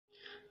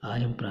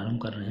आज हम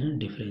प्रारंभ कर रहे हैं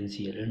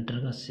डिफरेंशियल इंटर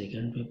का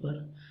सेकंड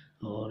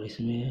पेपर और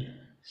इसमें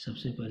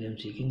सबसे पहले हम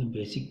सीखेंगे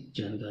बेसिक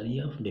जानकारी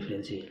ऑफ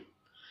डिफरेंशियल।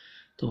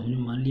 तो हमने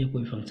मान लिया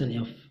कोई फंक्शन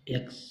एफ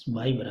एक्स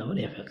वाई बराबर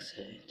एफ एक्स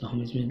है, तो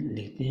हम इसमें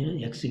लिखते हैं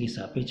एक्स के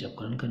सापेक्ष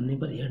अवकलन करने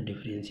पर या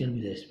differential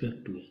with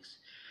respect to x.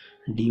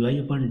 D Y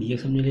upon D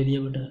x हमने ले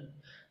लिया बेटा,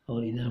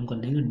 और इधर हम कर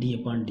लेंगे D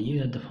upon D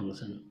x the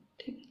function.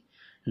 ठीक,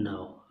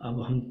 नाउ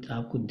अब हम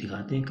आपको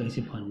दिखाते हैं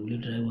कैसे फार्मूले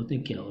ड्राइव होते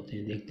हैं, क्या होते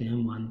हैं, देखते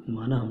हैं।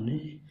 माना हमने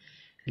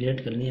लेट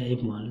कर लिया,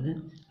 एक मान लें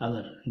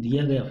अगर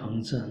दिया गया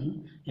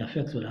फंक्शन एफ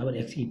एक्स बराबर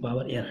एक्स की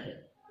पावर एन है,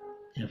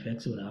 एफ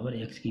एक्स बराबर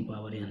एक्स की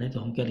पावर एन है, तो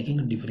हम क्या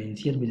लिखेंगे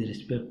differential with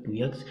respect to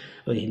x,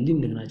 और हिंदी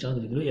में लिखना चाहो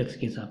तो लिख लो एक्स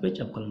के सापेक्ष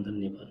अवकलन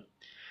करने पर।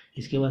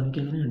 इसके बाद हम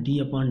क्या करेंगे डी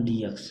अपॉन डी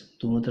एक्स,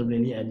 दोनों तरफ ले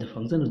लिया एट द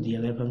फंक्शन, और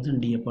दिया गया function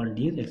D upon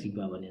D x x की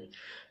पावर एन।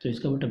 तो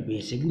इसका बेटा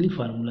बेसिकली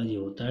फार्मूला ये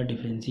होता है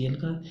डिफरेंशियल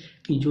का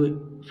कि जो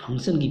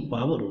फंक्शन की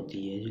पावर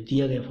होती है, जो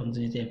दिया गया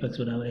फंक्शन जैसे एफ एक्स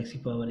बराबर एक्स की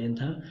पावर एन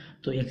था,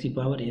 तो एक्स की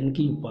पावर एन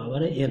की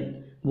पावर है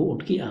एन, वो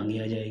उठ के आगे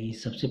आ जाएगी,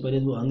 सबसे पहले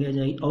तो आगे आ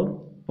जाएगी और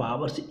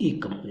पावर से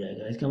एक कम हो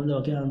जाएगा। इसका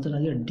मतलब क्या आंसर आ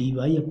गया D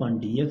Y upon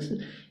D x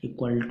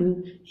equal to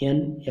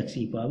N x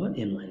की पावर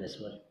एन माइनस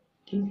वन।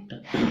 ठीक,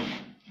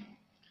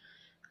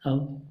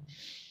 अब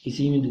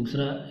इसी में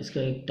दूसरा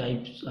इसका एक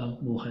टाइप ऑफ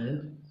वो है,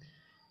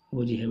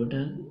 वो जो है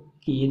बेटा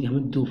कि यदि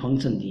हमें दो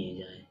फंक्शन दिए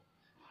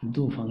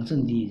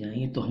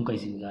जाएंगे तो हम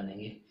कैसे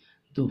निकालेंगे।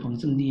 दो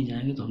फंक्शन दिए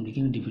जाएंगे तो हम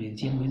लिखेंगे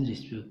differential with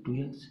respect to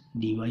x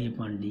D Y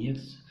upon D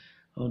x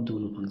और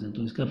दोनों फंक्शन।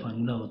 तो इसका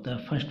फार्मूला होता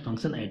है first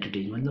function at it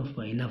is, मतलब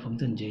पहला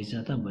फंक्शन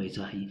जैसा था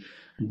वैसा ही,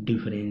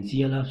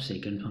 differential of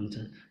second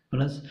function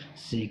plus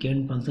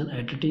second function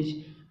at it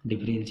is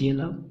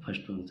differential of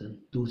first function.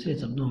 दूसरे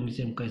शब्दों में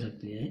इसे हम कह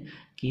सकते हैं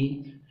कि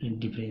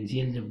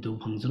डिफरेंशियल जब दो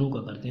फंक्शनों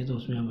का करते हैं तो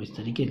उसमें हम इस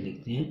तरीके से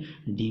लिखते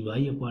हैं डी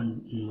वाई अपॉन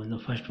मतलब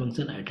first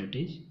function at it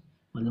is,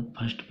 मतलब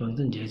फर्स्ट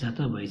फंक्शन जैसा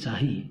था वैसा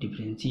ही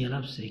differential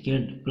of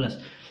second plus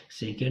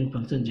second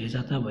function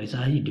जैसा था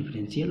वैसा ही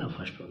डिफरेंशियल ऑफ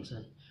फर्स्ट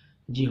फंक्शन।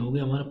 जी हो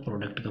गया हमारा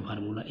प्रोडक्ट का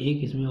फार्मूला।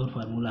 एक इसमें और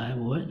फार्मूला है,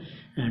 वो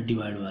है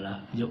डिवाइड वाला।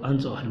 जब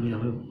अंश और हर में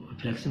हमें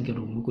फ्रैक्शन के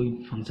रूप में कोई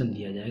फंक्शन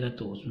दिया जाएगा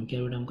तो उसमें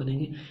क्या बेटा हम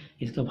करेंगे,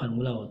 इसका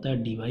फार्मूला होता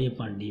है D Y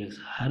upon D x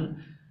her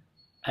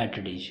at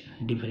it is,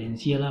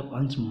 differential of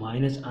अंश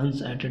माइनस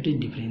अंश at it is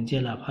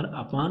differential of her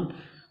upon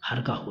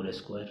her का होल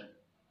स्क्वायर।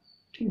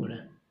 ठीक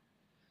बेटा,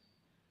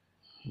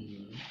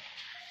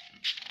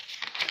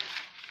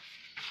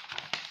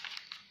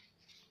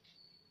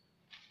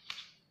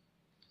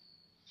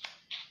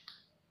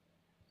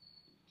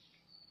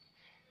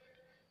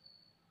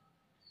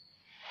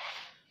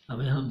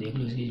 अब यहाँ देख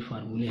लो इसके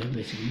फार्मूले हैं।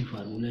 बेसिकली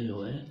फार्मूले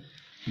जो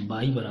है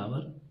बाई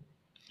बराबर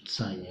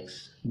sine x,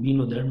 be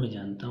know that मैं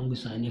जानता हूँ कि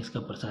साइन एक्स का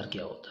प्रसार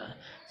क्या होता है।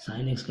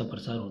 साइन एक्स का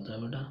प्रसार होता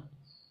है बेटा,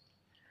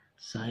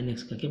 साइन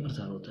एक्स का क्या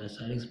प्रसार होता है,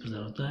 साइन एक्स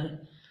प्रसार होता है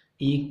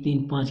 1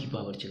 3 5 की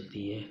पावर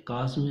चलती है,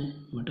 काश में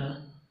बेटा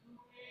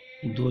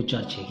 2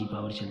 4 6 की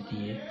पावर चलती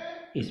है।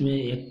 इसमें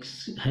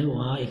एक्स है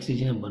वहाँ एक्स की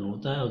जगह 1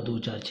 होता है और 2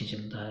 4 6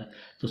 चलता है।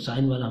 तो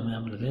साइन वाला हम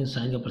यहाँ पर लिख रहे हैं,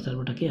 साइन का प्रसार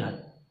बेटा क्या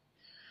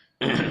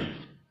है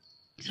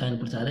साइन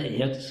प्रसार है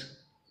एक्स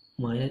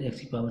माइनस एक्स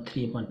की power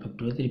 3 upon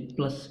factorial 3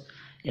 plus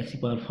x की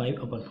power 5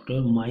 upon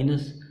factorial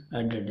minus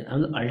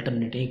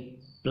alternate,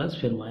 एक प्लस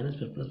फिर माइनस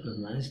फिर प्लस फिर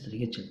माइनस, इस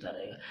तरीके चलता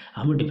रहेगा।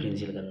 हमें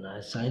डिफरेंशियल करना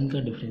है, साइन का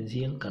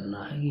डिफरेंशियल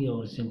करना है कि,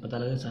 और इससे हम पता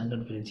लगा साइन का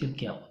डिफरेंशियल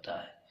क्या होता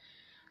है।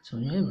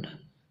 समझ में आया बेटा।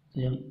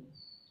 तो हम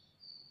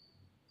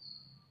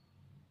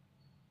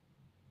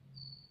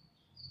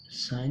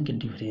साइन के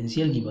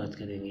डिफरेंशियल की बात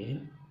करेंगे,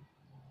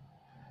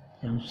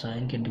 जब हम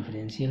साइन के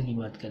डिफरेंशियल की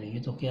बात करेंगे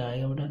तो क्या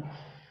आएगा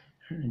बेटा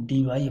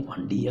D Y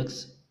upon D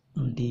x,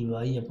 D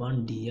Y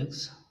upon D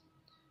x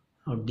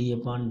और D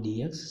upon D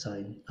x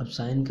sign. अब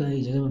साइन का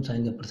एक जगह हम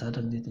साइन का प्रसार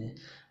रख देते हैं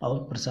और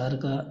प्रसार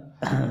का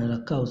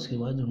रखा, उसके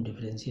बाद जो हम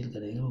डिफरेंशियल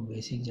करेंगे वो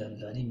बेसिक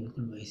जानकारी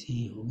बिल्कुल वैसी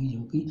ही होगी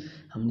जो कि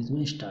हमने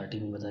तुम्हें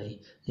स्टार्टिंग में बताई।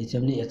 जैसे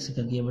हमने एक्स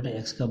का किया बेटा,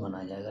 एक्स का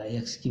बना जाएगा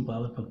एक्स की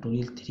पावर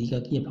फैक्टोरियल 3 का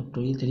किया,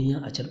 फैक्टोरियल 3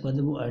 यहाँ अचर पद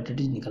है वो एट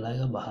निकल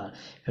आएगा बाहर,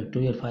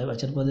 फैक्टोरियल 5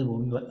 अचर पद है वो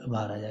भी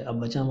बाहर आ जाएगा। अब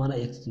बचा हमारा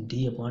x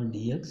D upon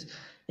D x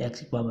x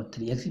की पावर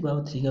 3, एक्स की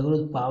पावर 3 का करो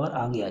तो पावर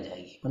आगे आ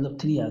जाएगी, मतलब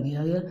 3 आगे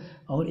आ गया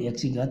और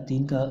एक्स की घात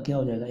 3 का क्या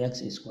हो जाएगा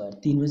एक्स स्क्वायर,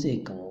 3 में से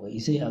 1 कम हो गई।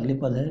 इसे अगले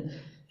पद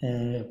है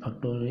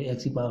फैक्टोरियल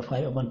एक्स की पावर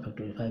 5 अपॉन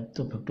फैक्टोरियल 5,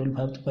 तो फैक्टोरियल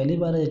 5 तो पहले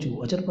बार है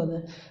चूँकि अचर पद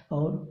है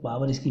और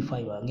पावर इसकी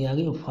 5 आगे आ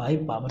गई और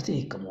 5 पावर से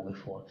 1 कम हो गई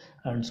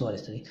 4 एंड सो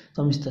इस तरीके।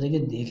 तो हम इस तरह के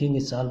देखेंगे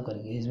सॉल्व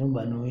करके, इसमें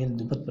बाइनोमियल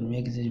द्विपद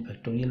प्रमेय किसी जो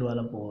फैक्टोरियल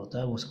वाला वो होता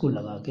है उसको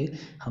लगा के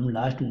हम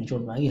लास्ट में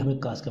निचोड़ पाएंगे, हमें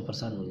कास का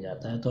प्रसार मिल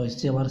जाता है। तो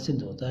इससे हमारा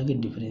सिद्ध होता है कि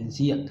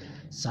डिफरेंशियल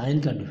साइन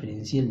का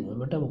डिफरेंशियल जो है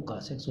बेटा वो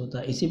कास एक्स होता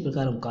है। इसी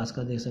प्रकार हम कास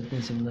का देख सकते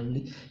हैं।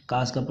 सिमिलरली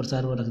कास का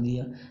प्रसार वो रख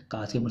दिया,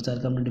 कास के प्रसार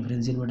का हमने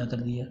डिफरेंशियल बेटा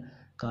कर दिया,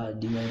 का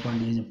डी वाई अपॉन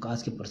डी, जब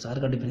कास के प्रसार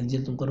का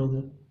डिफरेंशियल तुम करोगे,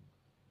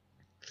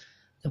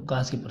 जब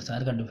कास के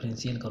प्रसार का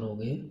डिफरेंशियल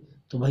करोगे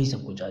तो वही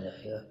सब कुछ आ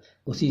जाएगा।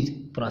 उसी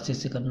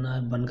प्रोसेस से करना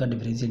है। 1 का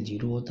डिफरेंशियल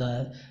 0 होता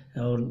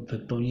है और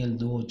फैक्टोरियल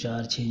 2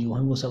 4 6 जो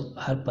हैं वो सब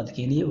हर पद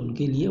के लिए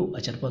उनके लिए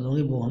अचर पद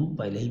होंगे, वो हम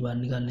पहले ही बाहर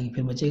निकाल लेंगे।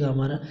 फिर बचेगा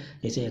हमारा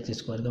जैसे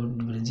x² का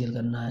डिफरेंशियल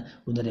करना है,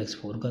 उधर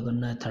x4 का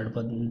करना है,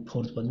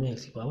 फोर्थ पद में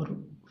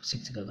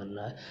x⁻6 का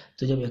करना है।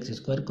 तो जब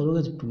x²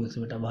 करोगे तो 2x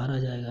बेटा बाहर आ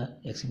जाएगा,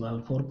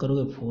 x⁻4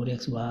 करोगे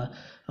 4x बाहर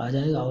आ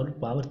जाएगा और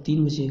पावर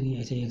 3 बचेगी।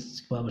 ऐसे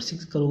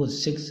x⁻6 करोगे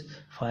 6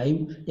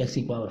 5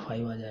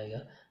 x⁻5 आ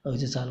जाएगा। और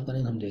इसे सॉल्व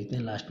करेंगे हम देखते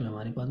हैं लास्ट में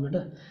हमारे पास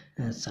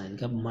बेटा साइन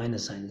का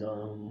माइनस साइन का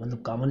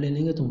मतलब कॉमन ले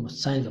लेंगे तो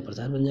साइन का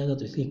प्रसार बन जाएगा,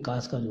 तो इसलिए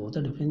कास का जो होता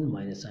है डिफरेंस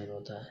माइनस साइन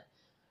होता है।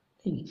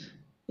 ठीक है।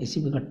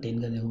 इसी प्रकार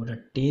 10 का देखो बेटा,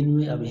 10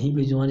 में अब यहीं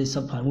पे जो हमारे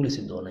सब फार्मूले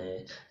सिद्ध होने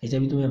हैं। जैसे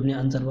अभी तुम्हें अपने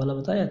आंसर वाला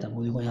बताया था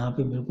वो देखो यहाँ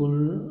पे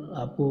बिल्कुल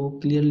आपको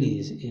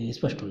क्लियरली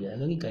स्पष्ट हो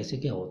जाएगा कि कैसे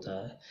क्या होता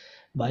है।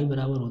 y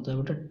बराबर होता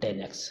है बेटा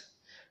 10x।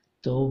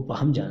 तो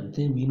हम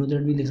जानते हैं, मीनो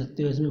दैट भी लिख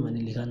सकते हो, इसमें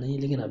मैंने लिखा नहीं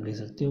है लेकिन आप लिख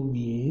सकते हो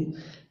ये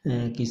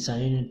कि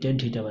साइन टेन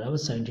थीटा बराबर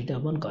साइन थीटा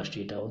अपन कॉस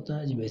थीटा होता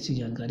है। जी बेसिक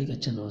जानकारी का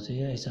अच्छा नॉलेज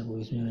है, ऐसा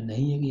कोई इसमें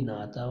नहीं है कि ना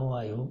आता हो।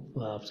 आई होप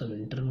आप सब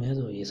इंटर में है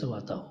तो ये सब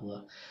आता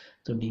होगा।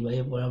 तो डी वाई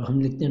अब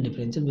हम लिखते हैं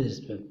differential with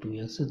respect to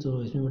x.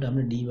 तो इसमें बेटा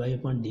हमने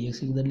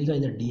dy/dx इधर लिखा,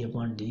 इधर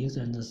d/dx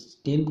एंड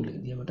 10 को लिख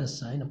दिया बेटा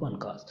साइन अपॉन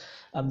कॉस।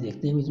 अब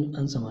देखते हैं इसमें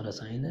अंश हमारा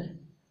साइन है,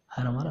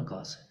 हर हमारा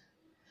कॉस है।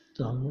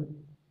 तो हम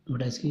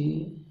बेटा इसकी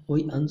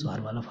वही अंश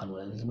हर वाला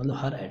फार्मूला लिखेंगे, मतलब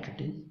her at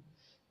it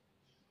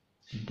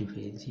is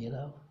differential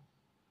of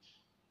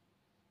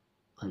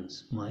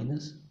अंश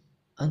माइनस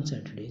अंश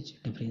at it is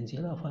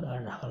differential of her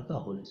का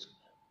होल स्क्वायर।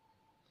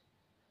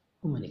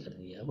 वो मैंने कर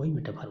दिया वही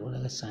बेटा फार्मूला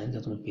का। साइन का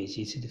तुम्हें पेज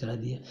ही सिद्ध करा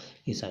दिया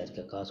कि साइन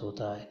का कास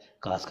होता है,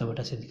 कास का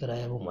बेटा सिद्ध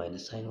कराया वो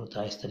माइनस साइन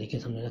होता है। इस तरीके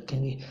से हमने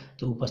रखेंगे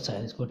तो ऊपर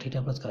sine square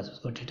theta plus cos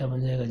square theta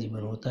बन जाएगा,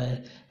 जीवन होता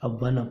है। अब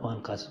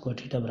 1 कास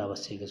स्क्वायर थीटा बराबर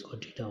सेक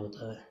स्क्वायर थीटा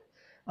होता है।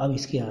 अब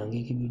इसके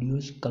आगे की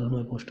वीडियोज कल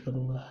मैं पोस्ट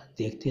करूँगा,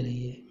 देखते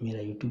रहिए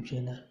मेरा यूट्यूब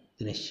चैनल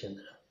दिनेश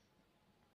चंद्रा।